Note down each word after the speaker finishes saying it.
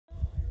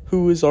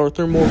who is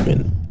Arthur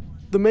Morgan,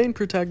 the main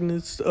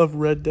protagonist of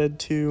Red Dead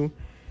 2,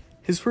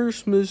 his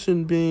first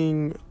mission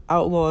being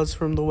Outlaws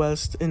from the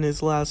West and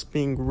his last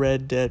being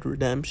Red Dead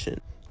Redemption.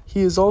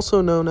 He is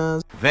also known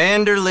as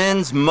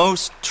Vanderlyn's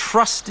most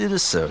trusted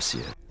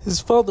associate.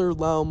 His father,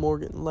 Lyle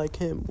Morgan, like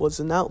him,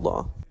 was an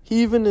outlaw.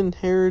 He even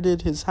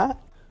inherited his hat.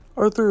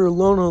 Arthur,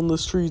 alone on the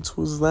streets,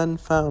 was then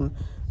found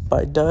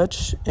by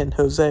Dutch and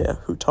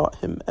Hosea, who taught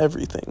him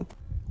everything.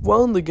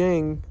 While in the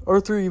gang,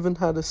 Arthur even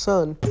had a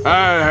son.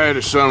 I had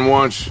a son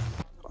once.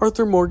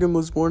 Arthur Morgan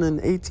was born in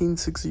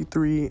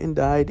 1863 and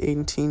died in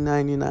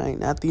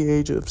 1899 at the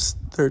age of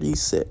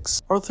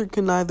 36. Arthur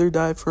can either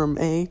die from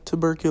A,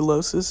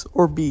 tuberculosis,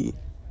 or B,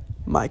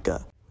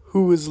 Micah.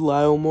 Who is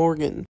Lyle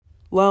Morgan?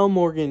 Lyle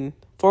Morgan,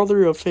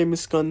 father of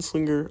famous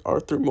gunslinger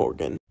Arthur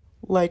Morgan.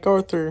 Like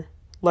Arthur,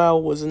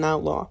 Lyle was an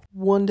outlaw.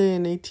 One day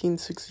in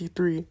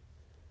 1863,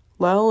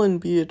 Lyle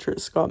and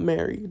Beatrice got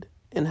married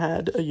and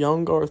had a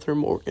young Arthur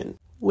Morgan.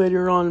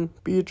 Later on,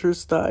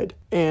 Beatrice died,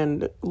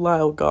 and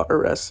Lyle got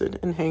arrested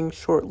and hanged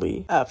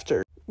shortly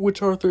after,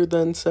 which Arthur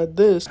then said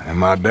this, And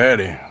my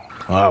daddy,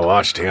 I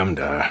watched him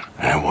die.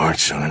 That weren't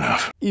soon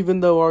enough. even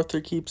though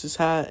Arthur keeps his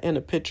hat and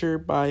a picture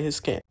by his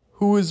camp.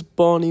 Who is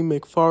Bonnie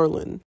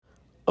McFarlane?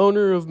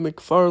 Owner of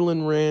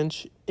McFarlane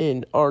Ranch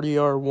in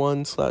RDR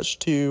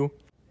 1/2.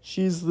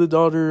 She's the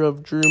daughter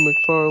of Drew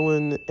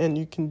McFarlane, and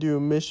you can do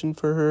a mission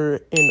for her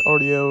in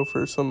RDO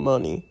for some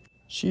money.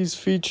 She's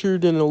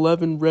featured in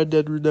 11 Red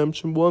Dead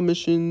Redemption 1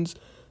 missions,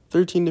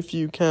 13 if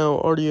you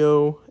count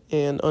RDO,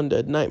 and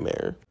Undead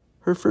Nightmare.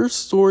 Her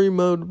first story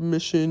mode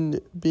mission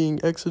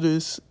being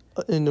Exodus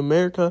in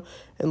America,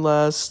 and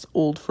last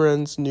Old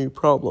Friends, New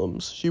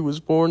Problems. She was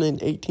born in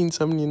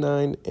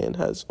 1879 and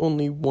has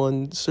only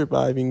one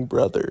surviving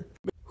brother.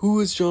 Who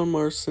is John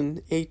Marston,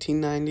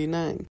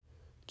 1899?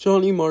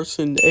 Johnny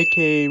Marston,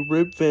 aka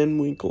Rip Van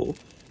Winkle,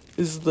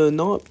 is the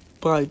not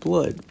by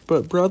blood,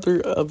 but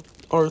brother of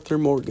Arthur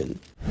Morgan.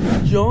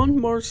 John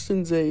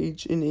Marston's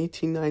age in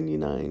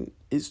 1899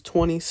 is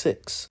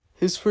 26.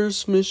 His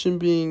first mission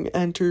being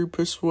Enter,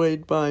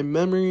 Persuade by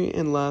Memory,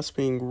 and last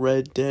being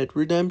Red Dead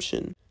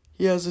Redemption.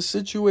 He has a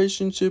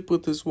situationship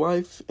with his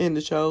wife and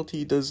a child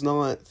he does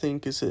not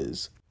think is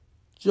his.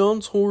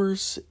 John's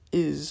horse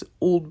is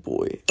Old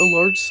Boy, a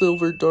large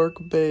silver dark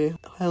bay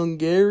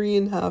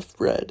Hungarian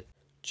half-bred.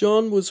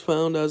 John was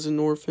found as an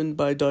orphan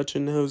by Dutch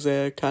and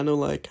Hosea, kind of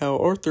like how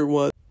Arthur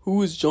was.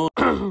 Who is John?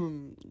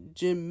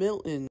 Jim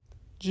Milton.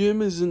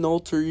 Jim is an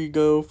alter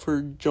ego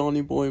for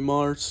Johnny Boy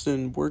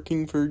Marston,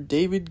 working for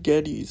David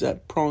Geddes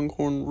at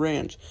Pronghorn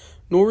Ranch,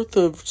 north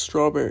of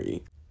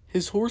Strawberry.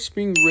 His horse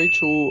being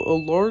Rachel, a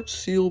large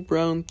seal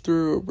brown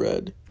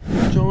thoroughbred.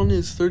 John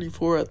is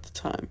 34 at the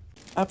time.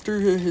 After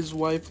his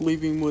wife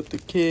leaving with the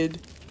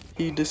kid,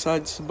 he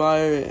decides to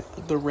buy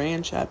the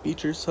ranch at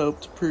Beecher's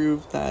Hope to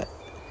prove that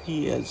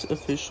he has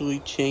officially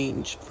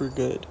changed for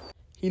good.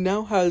 He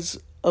now has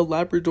a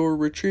Labrador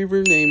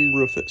retriever named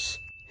Rufus.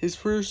 His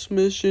first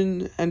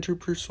mission, Enter,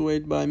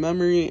 Persuade by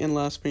Memory, and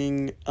last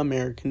being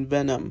American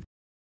Venom.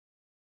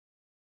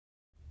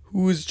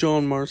 Who is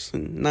John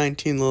Marston,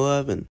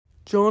 1911?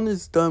 John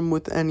is done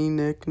with any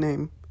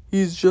nickname.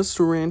 He's just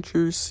a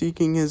rancher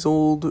seeking his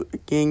old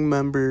gang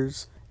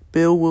members,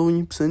 Bill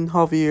Williamson,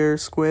 Javier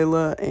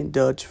Escuela, and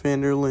Dutch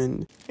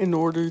Vanderlyn. In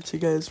order to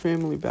get his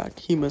family back,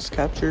 he must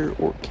capture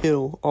or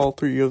kill all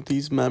three of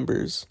these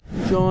members.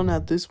 John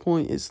at this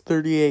point is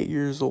 38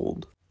 years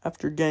old.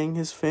 After getting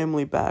his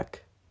family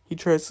back, he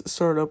tries to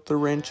start up the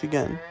ranch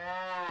again.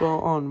 But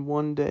on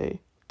one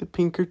day, the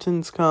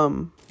Pinkertons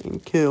come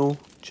and kill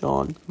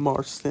John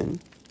Marston.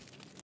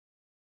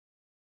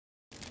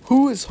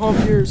 Who is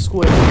Javier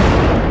Escuela?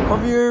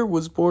 Javier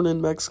was born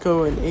in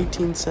Mexico in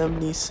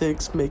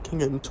 1876, making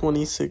him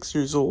 26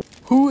 years old.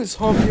 Who is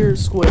Javier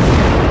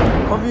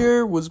Escuela?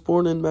 Javier was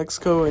born in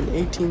Mexico in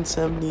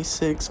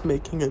 1876,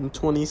 making him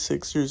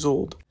 26 years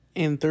old,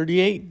 and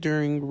 38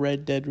 during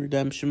Red Dead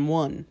Redemption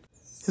 1.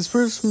 His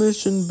first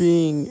mission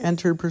being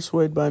Enter,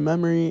 Persuade by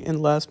Memory,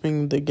 and last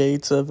being the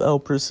Gates of El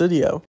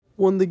Presidio.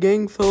 When the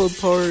gang fell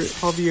apart,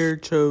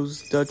 Javier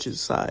chose Dutch's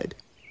side.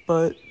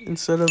 But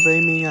instead of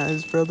aiming at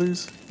his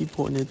brothers, he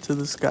pointed to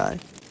the sky.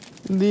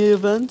 In the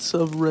events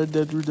of Red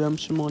Dead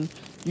Redemption 1,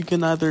 you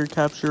can either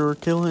capture or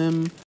kill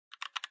him.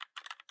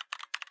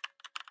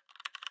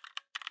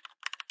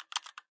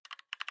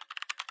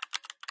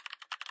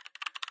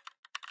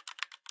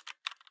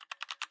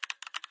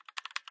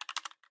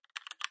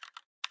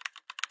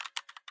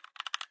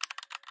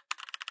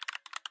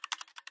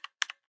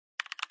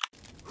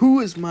 Who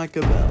is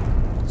Micah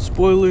Bell?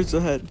 Spoilers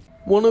ahead.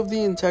 One of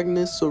the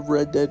antagonists of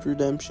Red Dead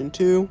Redemption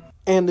 2,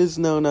 and is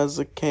known as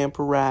a camp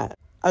rat.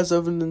 As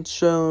evidence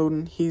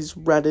shown, he's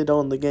ratted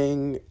on the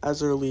gang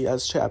as early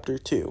as Chapter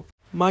 2.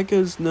 Micah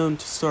is known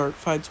to start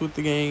fights with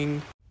the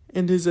gang,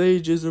 and his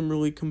age isn't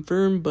really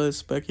confirmed but is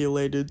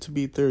speculated to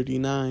be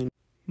 39.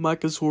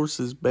 Micah's horse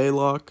is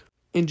Baylock,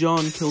 and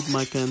John killed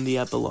Micah in the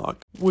epilogue,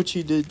 which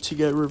he did to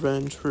get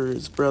revenge for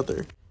his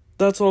brother.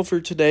 That's all for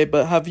today,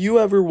 but have you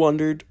ever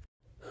wondered,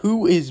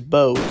 who is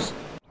Bose?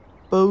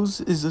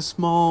 Bose is a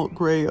small,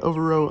 gray,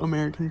 overall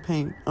American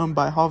paint owned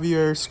by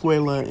Javier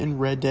Escuela in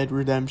Red Dead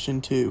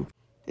Redemption 2.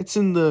 It's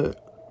in the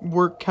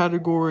work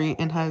category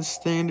and has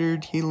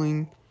standard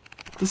healing.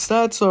 The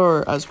stats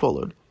are as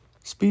followed: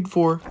 speed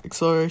 4,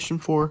 acceleration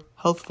 4,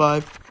 health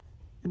 5.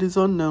 It is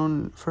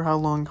unknown for how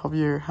long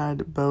Javier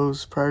had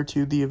Bose prior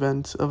to the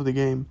events of the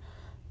game,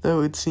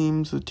 though it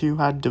seems the two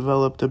had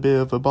developed a bit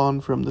of a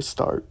bond from the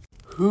start.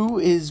 Who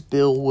is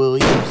Bill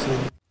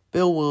Williamson?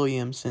 Bill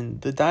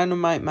Williamson, the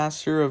dynamite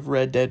master of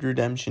Red Dead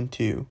Redemption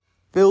 2.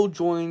 Bill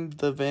joined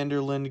the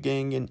Vanderlyn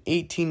gang in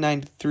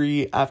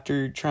 1893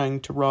 after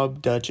trying to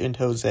rob Dutch and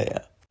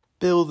Hosea.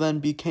 Bill then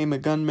became a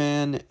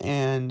gunman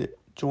and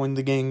joined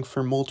the gang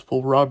for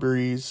multiple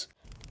robberies.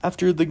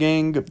 After the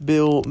gang,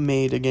 Bill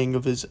made a gang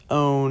of his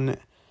own,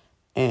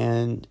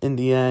 and in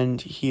the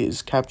end, he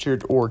is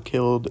captured or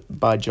killed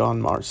by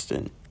John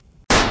Marston.